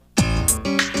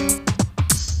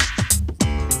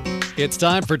It's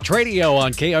time for Tradio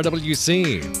on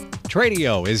KRWC.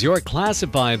 Tradio is your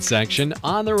classified section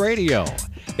on the radio.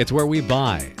 It's where we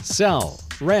buy, sell,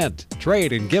 rent,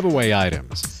 trade, and give away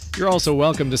items. You're also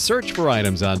welcome to search for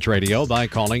items on Tradio by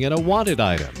calling it a wanted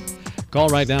item. Call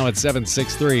right now at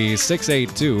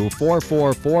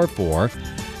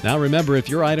 763-682-4444. Now remember, if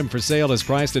your item for sale is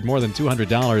priced at more than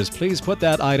 $200, please put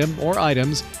that item or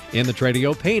items in the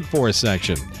Tradio Paid For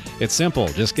section. It's simple.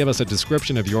 Just give us a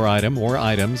description of your item or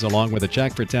items along with a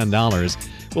check for $10.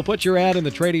 We'll put your ad in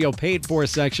the Tradio Paid For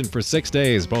section for 6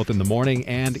 days, both in the morning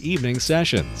and evening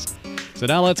sessions. So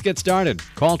now let's get started.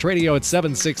 Call Tradio at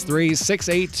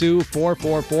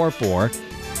 763-682-4444.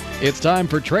 It's time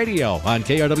for Tradio on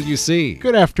KRWC.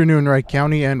 Good afternoon, Wright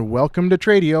County, and welcome to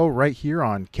Tradio right here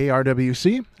on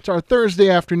KRWC. It's our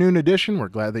Thursday afternoon edition. We're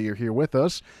glad that you're here with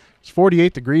us. It's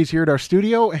 48 degrees here at our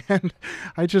studio, and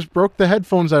I just broke the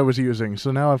headphones I was using, so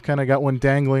now I've kind of got one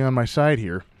dangling on my side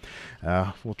here.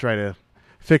 We'll try to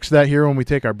fix that here when we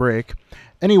take our break.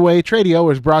 Anyway,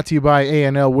 Tradio is brought to you by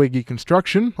A&L Wiggy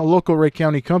Construction, a local Wright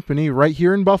County company right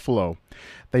here in Buffalo.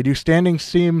 They do standing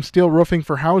seam steel roofing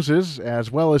for houses,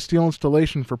 as well as steel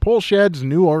installation for pole sheds,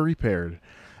 new or repaired.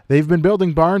 They've been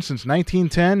building barns since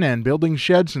 1910 and building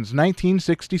sheds since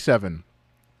 1967.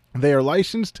 They are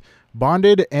licensed,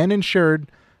 bonded, and insured.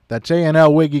 That's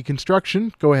A&L Wiggy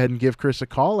Construction. Go ahead and give Chris a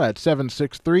call at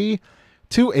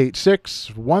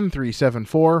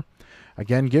 763-286-1374.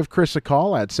 Again, give Chris a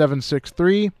call at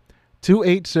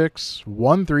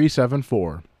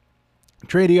 763-286-1374.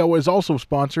 Tradio is also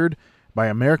sponsored by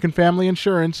American Family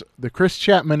Insurance, the Chris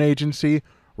Chapman Agency,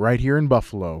 right here in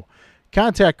Buffalo.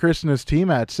 Contact Chris and his team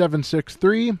at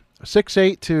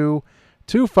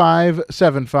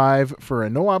 763-682-2575 for a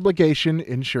no-obligation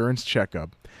insurance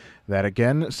checkup. That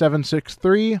again,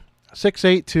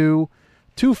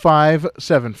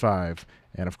 763-682-2575.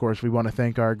 And of course, we want to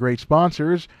thank our great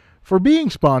sponsors for being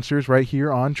sponsors right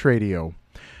here on Tradio.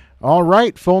 All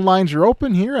right, phone lines are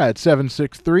open here at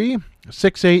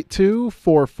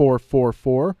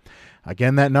 763-682-4444.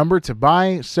 Again, that number to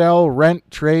buy, sell, rent,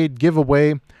 trade, give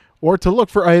away, or to look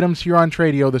for items here on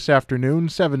Tradio this afternoon,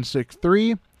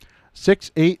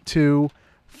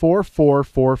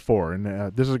 763-682-4444.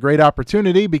 And this is a great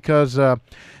opportunity because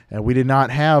we did not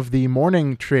have the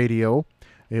morning Tradio.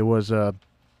 It was,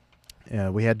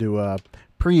 we had to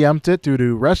preempt it due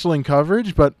to wrestling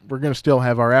coverage, but we're going to still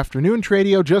have our afternoon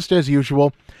Tradio just as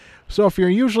usual. So if you're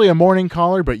usually a morning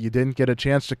caller but you didn't get a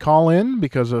chance to call in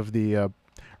because of the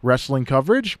wrestling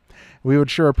coverage, we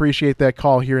would sure appreciate that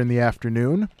call here in the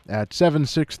afternoon at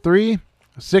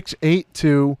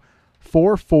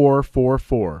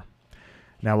 763-682-4444.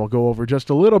 Now we'll go over just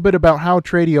a little bit about how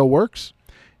Tradio works.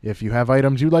 If you have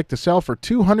items you'd like to sell for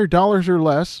 $200 or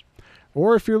less,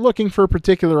 or if you're looking for a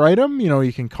particular item,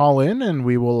 you can call in and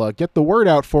we will get the word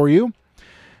out for you.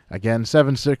 Again,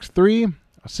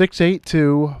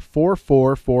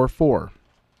 763-682-4444.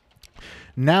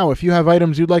 Now, if you have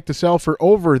items you'd like to sell for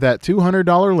over that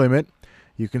 $200 limit,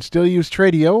 you can still use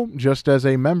Tradio just as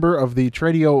a member of the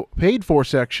Tradio Paid For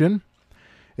section.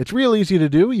 It's real easy to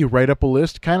do. You write up a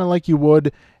list kind of like you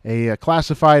would a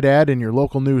classified ad in your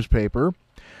local newspaper.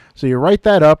 So you write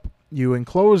that up. You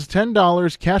enclose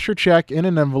 $10 cash or check in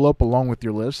an envelope along with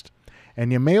your list,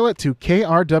 and you mail it to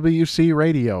KRWC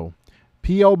Radio,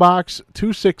 P.O. Box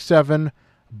 267,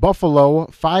 Buffalo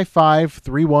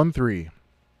 55313.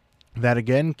 That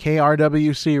again,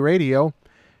 KRWC Radio,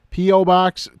 P.O.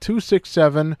 Box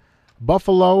 267,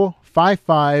 Buffalo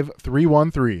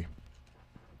 55313.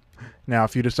 Now,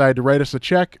 if you decide to write us a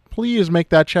check, please make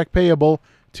that check payable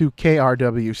to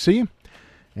KRWC.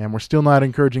 And we're still not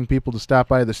encouraging people to stop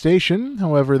by the station.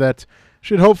 However, that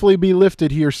should hopefully be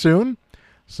lifted here soon.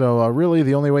 So really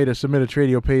the only way to submit a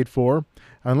Tradio Paid For,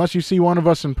 unless you see one of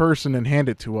us in person and hand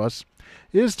it to us,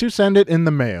 is to send it in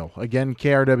the mail. Again,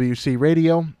 KRWC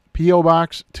Radio, P.O.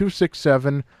 Box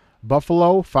 267,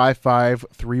 Buffalo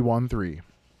 55313.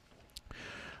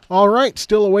 All right,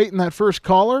 still awaiting that first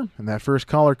caller. And that first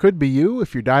caller could be you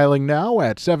if you're dialing now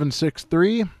at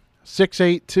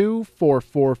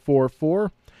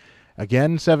 763-682-4444.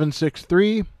 Again,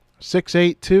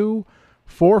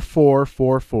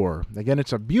 763-682-4444. Again,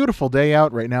 it's a beautiful day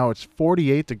out right now. It's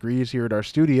 48 degrees here at our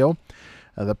studio.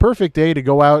 The perfect day to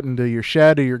go out into your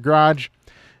shed or your garage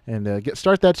and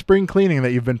start that spring cleaning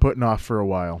that you've been putting off for a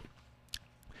while.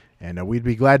 And we'd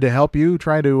be glad to help you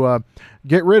try to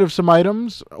get rid of some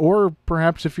items, or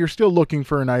perhaps if you're still looking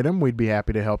for an item, we'd be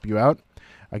happy to help you out.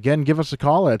 Again, give us a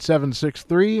call at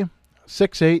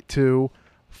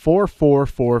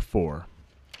 763-682-4444.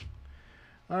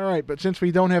 All right, but since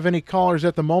we don't have any callers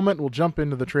at the moment, we'll jump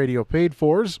into the Tradio Paid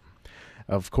Fors.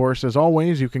 Of course, as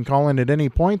always, you can call in at any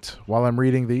point while I'm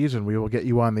reading these, and we will get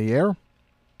you on the air.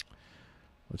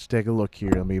 Let's take a look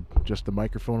here. Let me adjust the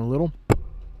microphone a little.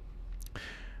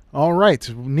 All right.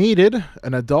 Needed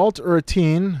an adult or a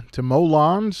teen to mow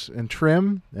lawns and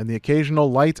trim and the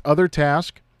occasional light other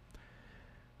task.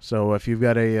 So if you've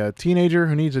got a teenager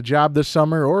who needs a job this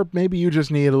summer, or maybe you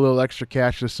just need a little extra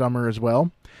cash this summer as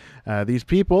well, these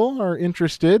people are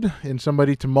interested in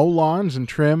somebody to mow lawns and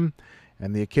trim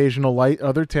and the occasional light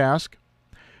other task.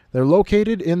 They're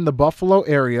located in the Buffalo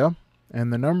area,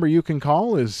 and the number you can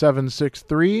call is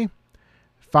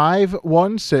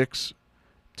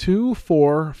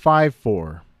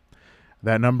 763-516-2454.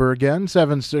 That number again,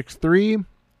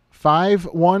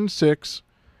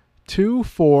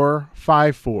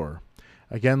 763-516-2454.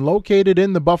 Again, located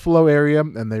in the Buffalo area,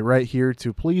 and they write here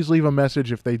to please leave a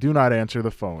message if they do not answer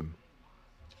the phone.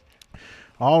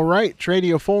 All right,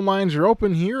 Tradio phone lines are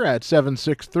open here at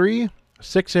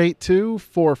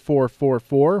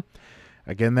 763-682-4444.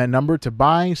 Again, that number to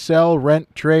buy, sell,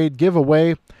 rent, trade, give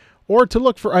away, or to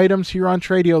look for items here on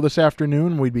Tradio this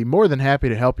afternoon. We'd be more than happy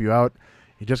to help you out.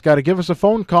 You just got to give us a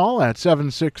phone call at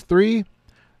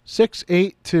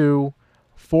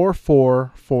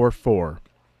 763-682-4444.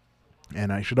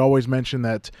 And I should always mention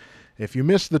that if you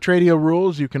miss the Tradio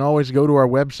rules, you can always go to our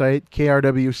website,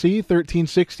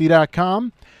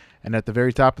 krwc1360.com, and at the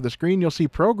very top of the screen, you'll see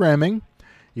programming.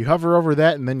 You hover over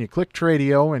that, and then you click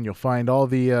Tradio, and you'll find all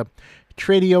the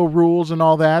Tradio rules and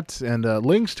all that, and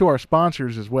links to our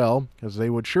sponsors as well, because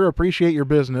they would sure appreciate your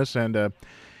business. And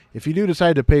if you do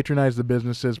decide to patronize the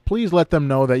businesses, please let them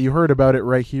know that you heard about it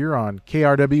right here on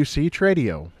KRWC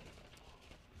Tradio.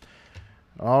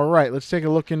 All right, let's take a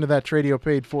look into that Tradio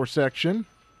Paid For section.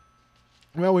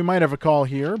 Well, we might have a call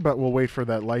here, but we'll wait for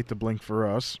that light to blink for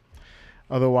us.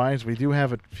 Otherwise, we do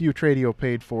have a few Tradio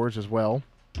Paid Fors as well.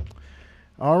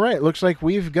 All right, looks like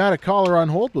we've got a caller on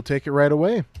hold. We'll take it right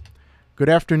away. Good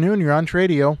afternoon. You're on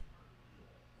Tradio.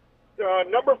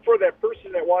 Number for that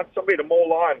person that wants somebody to mow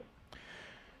lawn.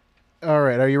 All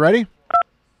right, are you ready?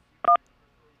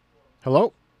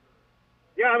 Hello?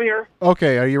 Yeah, I'm here.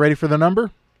 Okay, are you ready for the number?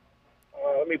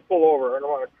 Let me pull over. I don't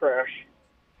want to crash.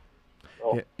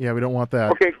 Oh. Yeah, we don't want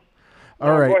that. Okay.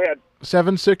 All right. Go ahead.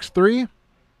 763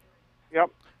 Yep.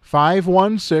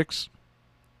 516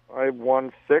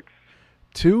 516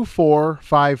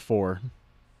 2454.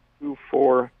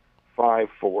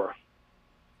 2454.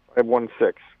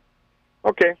 516.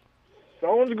 Okay.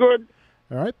 Sounds good.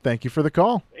 All right. Thank you for the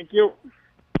call. Thank you.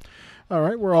 All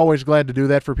right. We're always glad to do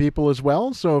that for people as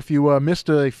well. So if you missed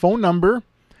a phone number,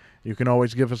 you can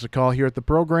always give us a call here at the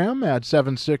program at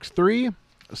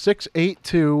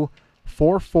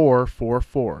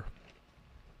 763-682-4444.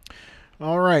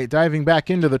 All right. Diving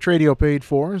back into the Tradio Paid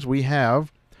Fors, we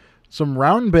have some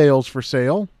round bales for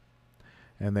sale,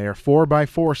 and they are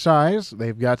 4x4 size.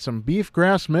 They've got some beef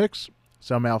grass mix,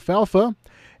 some alfalfa,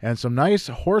 and some nice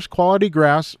horse quality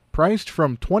grass priced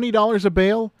from $20 a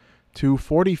bale to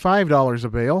 $45 a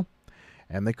bale,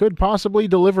 and they could possibly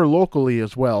deliver locally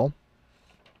as well.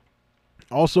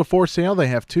 Also for sale, they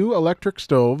have 2 electric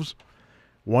stoves.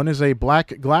 One is a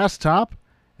black glass top,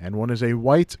 and one is a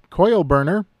white coil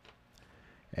burner.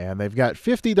 And they've got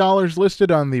 $50 listed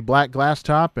on the black glass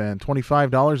top and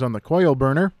 $25 on the coil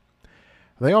burner.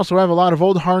 They also have a lot of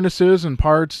old harnesses and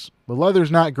parts. The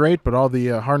leather's not great, but all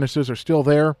the harnesses are still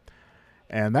there.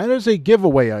 And that is a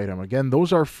giveaway item. Again,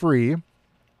 those are free.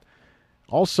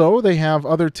 Also, they have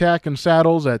other tack and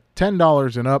saddles at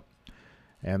 $10 and up.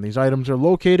 And these items are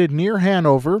located near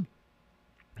Hanover.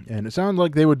 And it sounds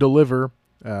like they would deliver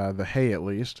the hay at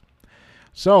least.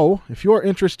 So, if you're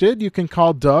interested, you can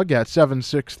call Doug at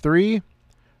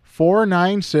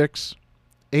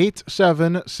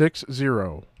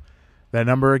 763-496-8760. That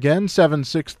number again,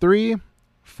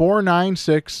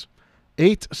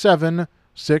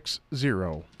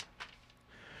 763-496-8760.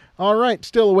 All right,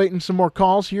 still awaiting some more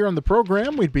calls here on the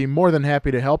program. We'd be more than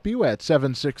happy to help you at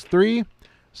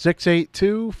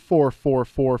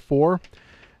 763-682-4444.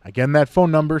 Again, that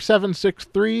phone number,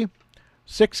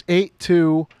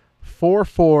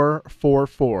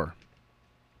 763-682-4444.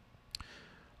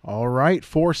 All right,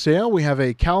 for sale, we have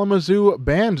a Kalamazoo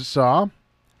bandsaw.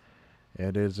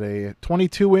 It is a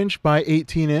 22-inch by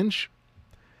 18-inch.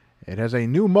 It has a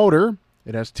new motor.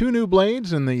 It has 2 new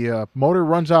blades, and the motor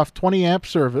runs off 20-amp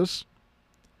service.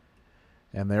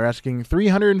 And they're asking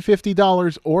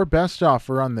 $350 or best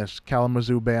offer on this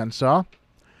Kalamazoo bandsaw.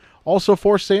 Also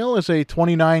for sale is a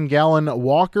 29-gallon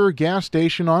Walker gas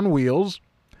station on wheels.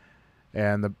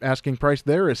 And the asking price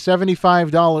there is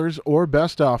 $75 or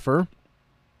best offer.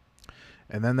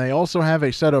 And then they also have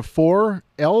a set of 4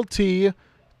 LT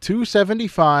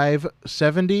 275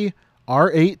 70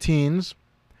 R18s.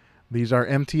 These are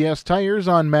MTS tires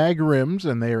on mag rims,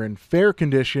 and they are in fair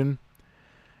condition.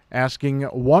 Asking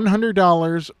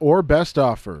 $100 or best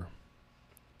offer.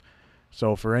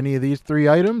 So for any of these three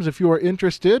items, if you are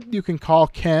interested, you can call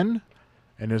Ken,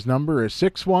 and his number is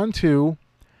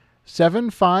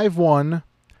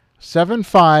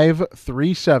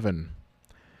 612-751-7537.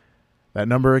 That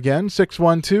number again,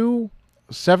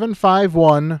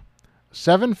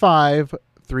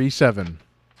 612-751-7537.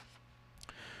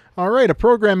 All right, a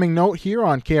programming note here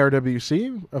on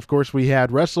KRWC. Of course, we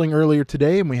had wrestling earlier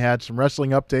today, and we had some wrestling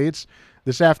updates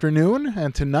this afternoon.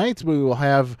 And tonight we will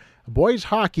have boys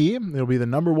hockey. It'll be the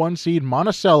number 1 seed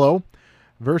Monticello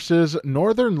versus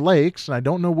Northern Lakes. I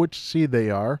don't know which seed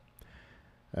they are.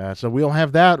 So we'll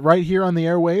have that right here on the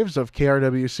airwaves of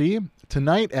KRWC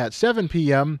tonight at 7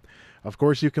 p.m. Of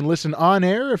course, you can listen on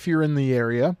air if you're in the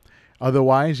area.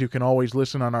 Otherwise, you can always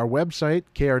listen on our website,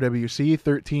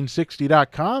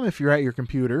 krwc1360.com, if you're at your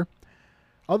computer.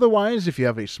 Otherwise, if you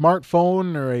have a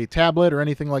smartphone or a tablet or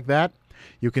anything like that,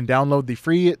 you can download the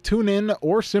free TuneIn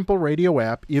or Simple Radio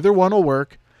app. Either one will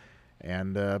work,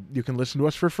 and you can listen to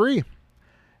us for free.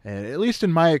 And at least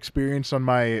in my experience on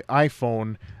my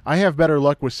iPhone, I have better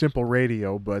luck with Simple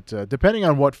Radio, but depending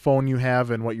on what phone you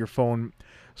have and what your phone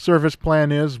service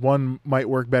plan is, one might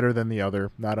work better than the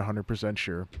other. Not 100%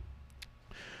 sure.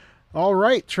 All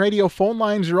right, Tradio phone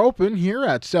lines are open here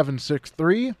at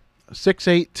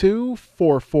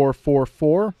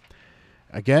 763-682-4444.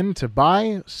 Again, to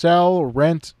buy, sell,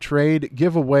 rent, trade,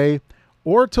 give away,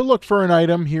 or to look for an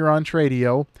item here on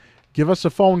Tradio, give us a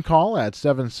phone call at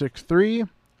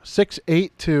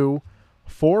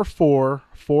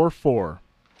 763-682-4444.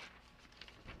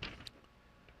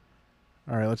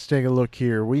 All right, let's take a look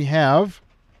here. We have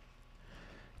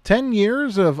 10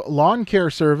 years of lawn care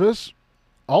service.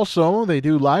 Also, they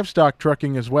do livestock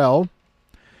trucking as well.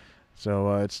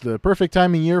 So it's the perfect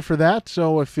time of year for that.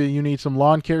 So if you need some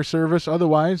lawn care service,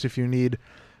 otherwise, if you need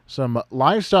some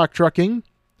livestock trucking,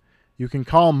 you can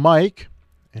call Mike,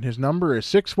 and his number is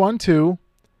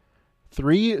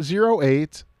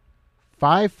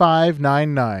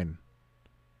 612-308-5599.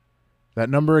 That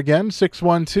number again,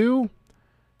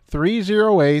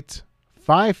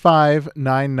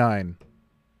 612-308-5599.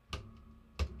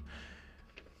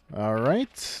 All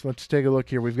right, let's take a look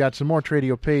here. We've got some more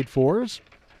Tradio paid fors.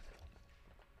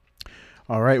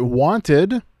 All right,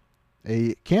 Wanted,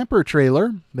 a camper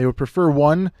trailer. They would prefer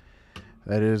one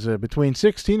that is between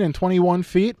 16 and 21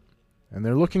 feet, and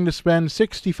they're looking to spend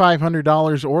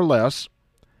 $6,500 or less.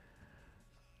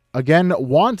 Again,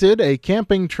 Wanted, a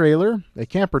camper trailer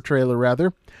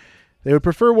rather. They would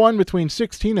prefer one between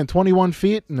 16 and 21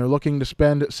 feet, and they're looking to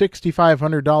spend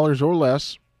 $6,500 or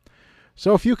less.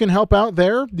 So if you can help out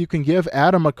there, you can give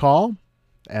Adam a call.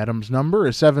 Adam's number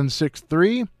is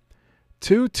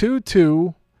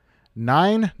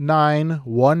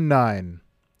 763-222-9919.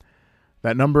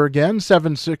 That number again,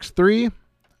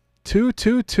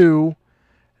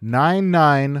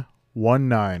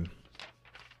 763-222-9919.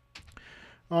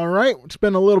 All right, it's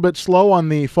been a little bit slow on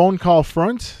the phone call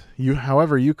front.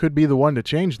 However, you could be the one to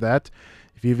change that.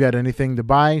 If you've got anything to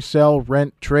buy, sell,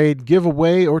 rent, trade, give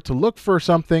away, or to look for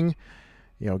something,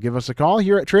 give us a call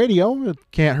here at Tradio. It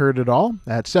can't hurt at all.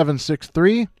 At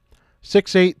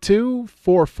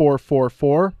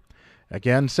 763-682-4444.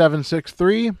 Again,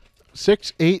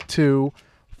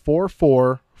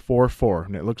 763-682-4444.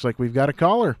 And it looks like we've got a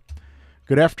caller.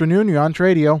 Good afternoon. You're on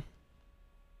Tradio.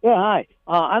 Yeah, hi.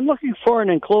 I'm looking for an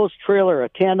enclosed trailer, a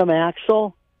tandem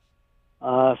axle.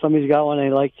 Somebody's got one they'd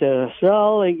like to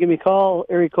sell. They can give me a call,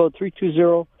 area code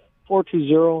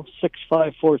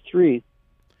 320-420-6543.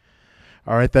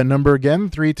 All right, that number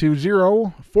again,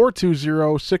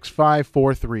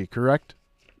 320-420-6543, correct?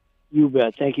 You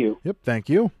bet. Thank you. Yep, thank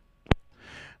you.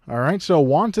 All right, so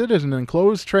Wanted is an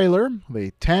enclosed trailer,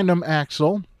 the tandem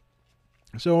axle.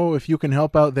 So if you can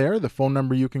help out there, the phone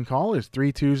number you can call is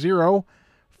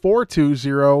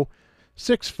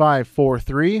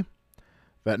 320-420-6543.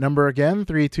 That number again,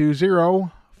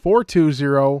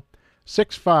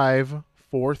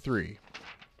 320-420-6543.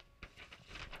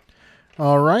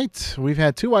 All right, we've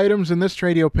had 2 items in this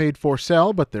Tradio paid for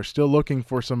sale, but they're still looking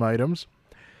for some items.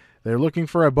 They're looking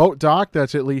for a boat dock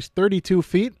that's at least 32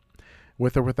 feet,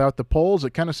 with or without the poles. It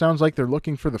kind of sounds like they're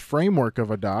looking for the framework of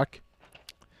a dock.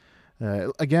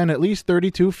 Again, at least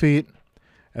 32 feet.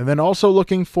 And then also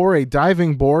looking for a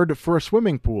diving board for a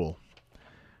swimming pool.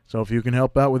 So if you can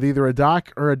help out with either a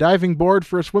dock or a diving board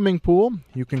for a swimming pool,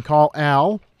 you can call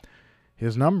Al.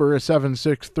 His number is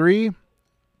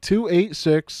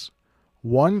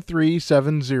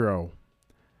 763-286-1370.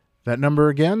 That number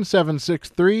again,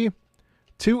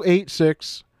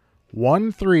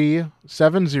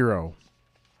 763-286-1370.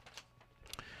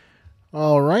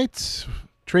 All right.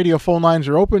 Tradio phone lines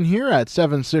are open here at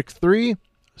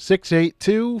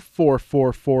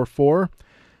 763-682-4444.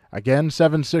 Again,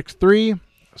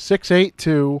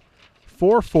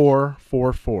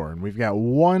 763-682-4444. And we've got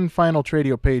one final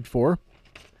Tradio paid for.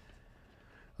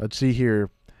 Let's see here.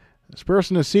 This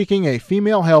person is seeking a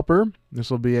female helper. This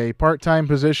will be a part-time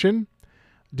position.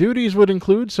 Duties would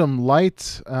include some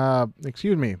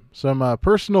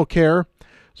personal care,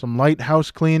 some light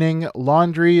house cleaning,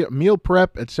 laundry, meal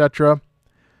prep, etc.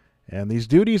 And these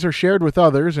duties are shared with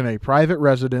others in a private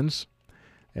residence.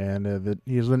 And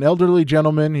he's an elderly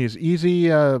gentleman. He's easy,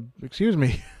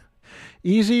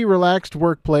 relaxed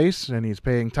workplace, and he's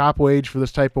paying top wage for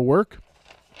this type of work.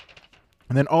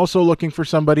 And then also looking for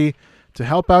somebody to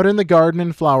help out in the garden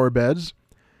and flower beds.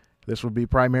 This would be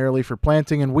primarily for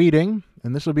planting and weeding,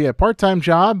 and this will be a part-time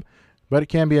job, but it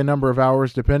can be a number of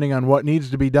hours depending on what needs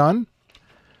to be done.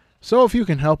 So if you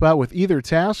can help out with either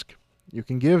task, you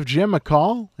can give Jim a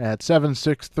call at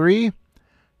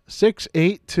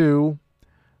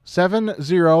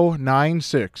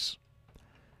 763-682-7096.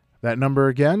 That number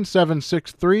again,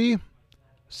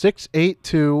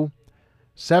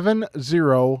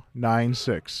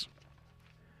 763-682-7096.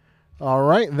 All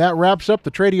right, that wraps up the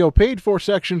Tradio Paid For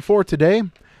section for today.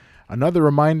 Another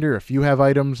reminder, if you have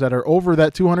items that are over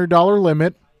that $200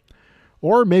 limit,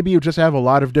 or maybe you just have a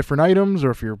lot of different items,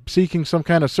 or if you're seeking some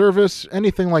kind of service,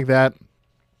 anything like that,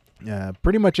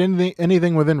 pretty much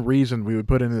anything within reason we would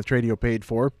put into the Tradio Paid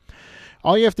For.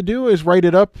 All you have to do is write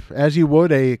it up as you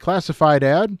would a classified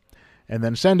ad, and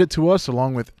then send it to us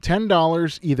along with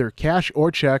 $10, either cash or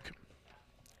check.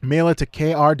 Mail it to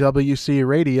KRWC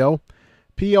Radio,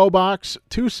 P.O. Box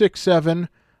 267,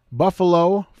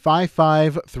 Buffalo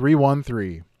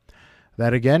 55313.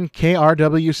 That again,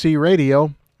 KRWC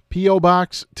Radio, P.O.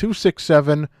 Box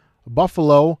 267,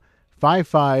 Buffalo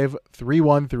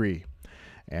 55313.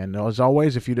 And as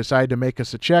always, if you decide to make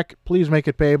us a check, please make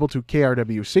it payable to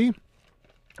KRWC.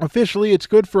 Officially, it's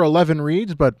good for 11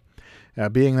 reads, but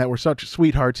being that we're such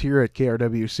sweethearts here at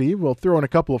KRWC, we'll throw in a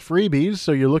couple of freebies,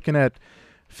 so you're looking at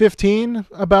 15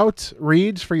 about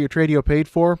reads for your Tradio Paid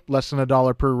For, less than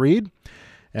 $1 per read.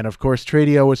 And of course,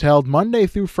 Tradio is held Monday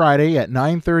through Friday at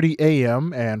 9:30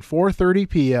 a.m. and 4:30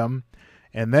 p.m.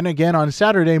 and then again on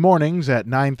Saturday mornings at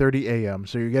 9:30 a.m.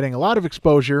 So you're getting a lot of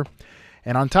exposure.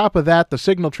 And on top of that, the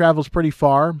signal travels pretty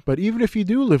far. But even if you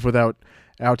do live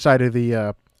outside of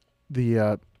the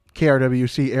KRWC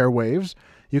airwaves,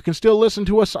 you can still listen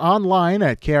to us online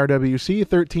at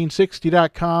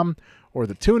krwc1360.com or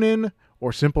the TuneIn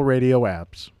or Simple Radio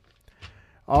apps.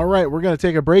 All right, we're going to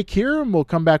take a break here, and we'll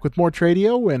come back with more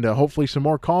Tradio and hopefully some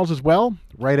more calls as well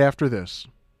right after this.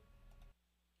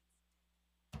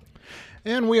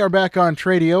 And we are back on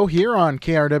Tradio here on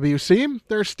KRWC.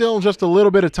 There's still just a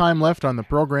little bit of time left on the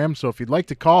program, so if you'd like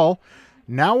to call,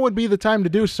 now would be the time to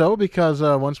do so, because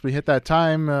once we hit that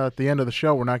time at the end of the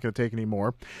show, we're not going to take any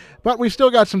more. But we've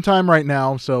still got some time right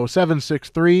now, so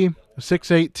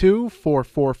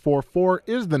 763-682-4444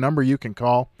 is the number you can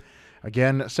call.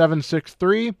 Again,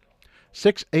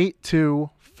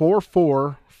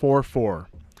 763-682-4444.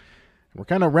 We're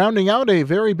kind of rounding out a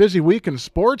very busy week in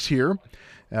sports here.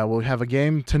 We'll have a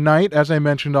game tonight, as I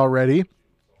mentioned already.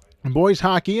 Boys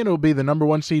hockey, and it'll be the number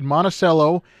 1 seed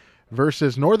Monticello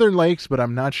versus Northern Lakes, but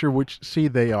I'm not sure which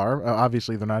seed they are.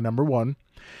 Obviously, they're not number 1.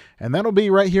 And that'll be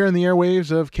right here in the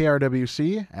airwaves of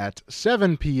KRWC at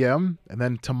 7 p.m. And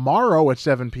then tomorrow at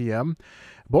 7 p.m.,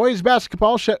 Boys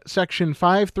Basketball Section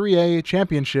 5-3A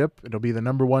Championship. It'll be the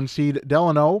number 1 seed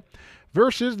Delano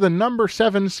versus the number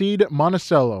 7 seed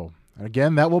Monticello.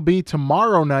 Again, that will be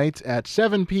tomorrow night at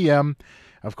 7 p.m.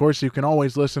 Of course, you can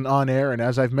always listen on air, and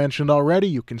as I've mentioned already,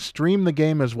 you can stream the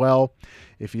game as well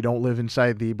if you don't live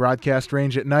inside the broadcast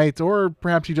range at night, or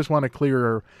perhaps you just want a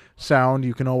clearer sound.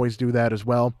 You can always do that as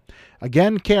well.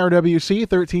 Again,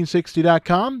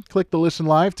 KRWC1360.com. Click the Listen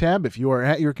Live tab if you are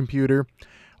at your computer.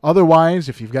 Otherwise,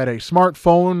 if you've got a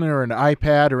smartphone or an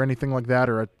iPad or anything like that,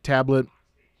 or a tablet,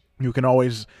 you can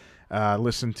always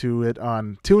listen to it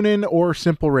on TuneIn or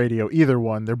Simple Radio, either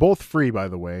one. They're both free, by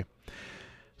the way.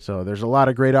 So there's a lot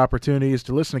of great opportunities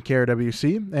to listen to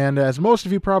KRWC. And as most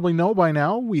of you probably know by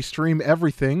now, we stream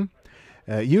everything.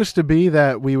 It used to be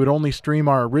that we would only stream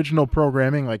our original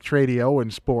programming like Tradio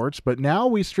and sports, but now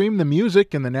we stream the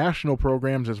music and the national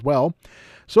programs as well.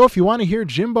 So if you want to hear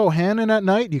Jim Bohannon at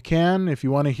night, you can. If you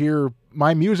want to hear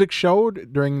my music show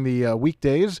during the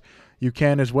weekdays, you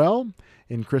can as well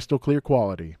in crystal clear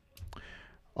quality.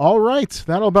 All right,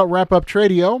 that'll about wrap up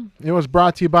Tradio. It was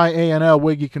brought to you by A&L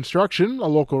Wiggy Construction, a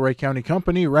local Ray County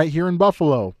company right here in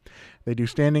Buffalo. They do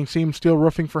standing seam steel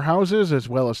roofing for houses as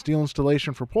well as steel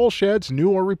installation for pole sheds, new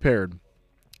or repaired.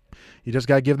 You just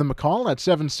got to give them a call at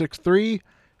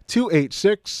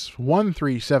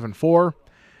 763-286-1374.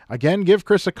 Again, give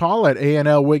Chris a call at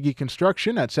A&L Wiggy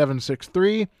Construction at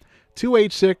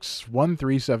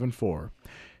 763-286-1374.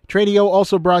 Tradio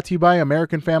also brought to you by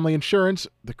American Family Insurance,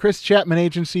 the Chris Chapman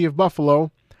Agency of Buffalo.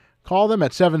 Call them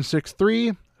at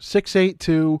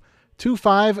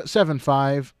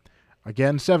 763-682-2575.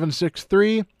 Again,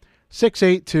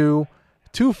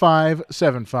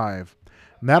 763-682-2575.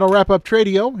 And that'll wrap up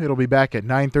Tradio. It'll be back at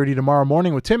 9:30 tomorrow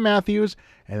morning with Tim Matthews,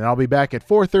 and I'll be back at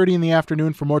 4:30 in the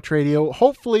afternoon for more Tradio,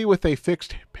 hopefully with a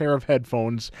fixed pair of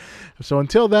headphones. So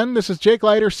until then, this is Jake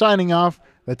Leiter signing off.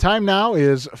 The time now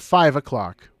is 5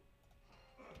 o'clock.